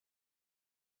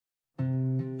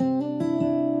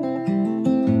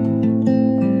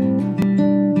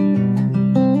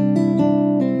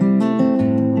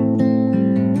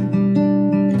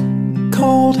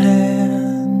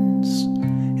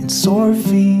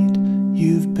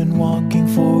You've been walking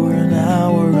for an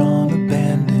hour on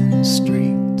abandoned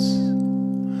streets.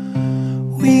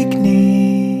 Weak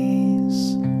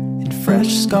knees and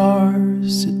fresh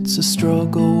scars. It's a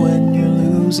struggle when you're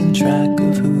losing track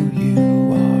of who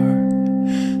you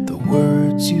are. The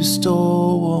words you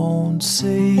stole won't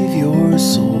save your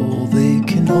soul. They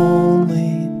can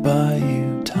only buy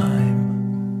you time.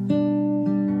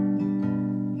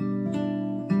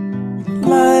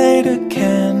 Light a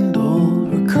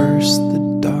candle or curse the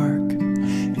dark.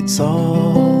 It's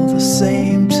all the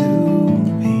same to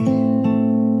me.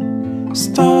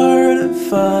 Start a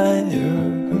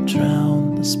fire or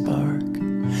drown the spark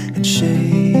and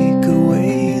shake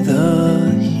away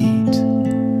the heat.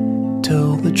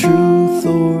 Tell the truth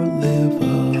or live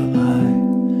a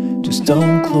lie. Just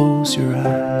don't close your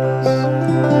eyes.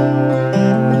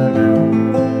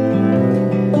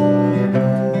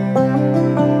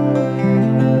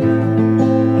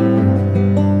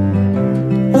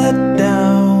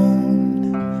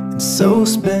 So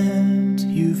spent,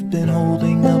 you've been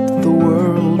holding up the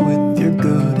world with your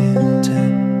good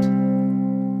intent.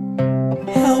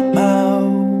 Help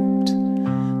out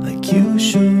like you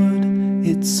should.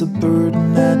 It's a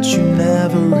burden that you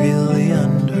never really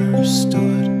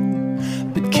understood.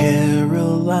 But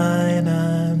Caroline,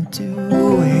 I'm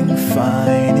doing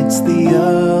fine. It's the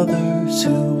others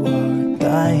who are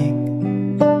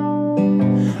dying.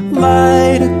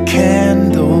 Light a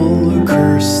candle or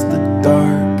curse the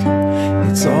dark.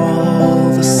 It's all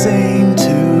the same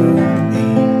to me.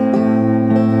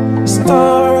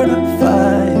 Start a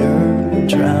fire or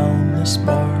drown the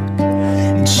spark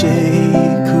and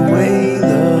shake away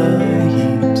the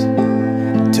heat.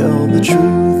 Tell the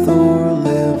truth or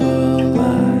live a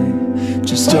lie.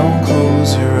 Just don't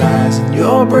close your eyes. And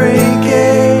you're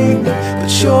breaking,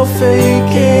 but you're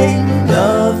faking.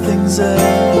 Nothing's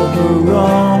ever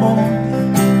wrong.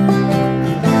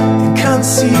 And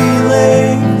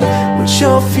concealing what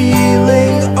you're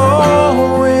feeling,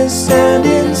 always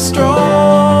standing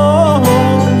strong.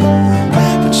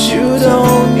 But you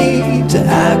don't need to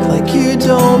act like you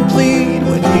don't bleed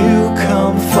when you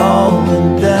come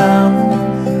falling down.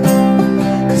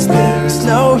 'Cause there's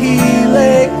no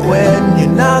healing when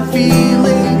you're not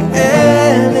feeling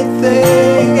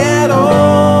anything at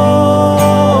all.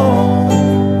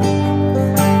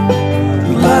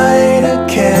 Light a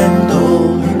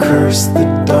candle or curse the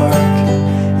dark.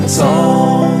 It's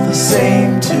all the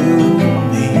same to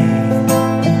me.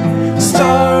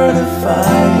 Start a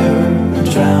fire or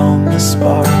drown the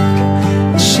spark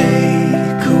and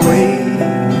shake away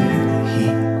the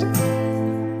heat.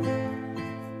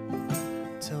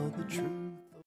 Tell the truth.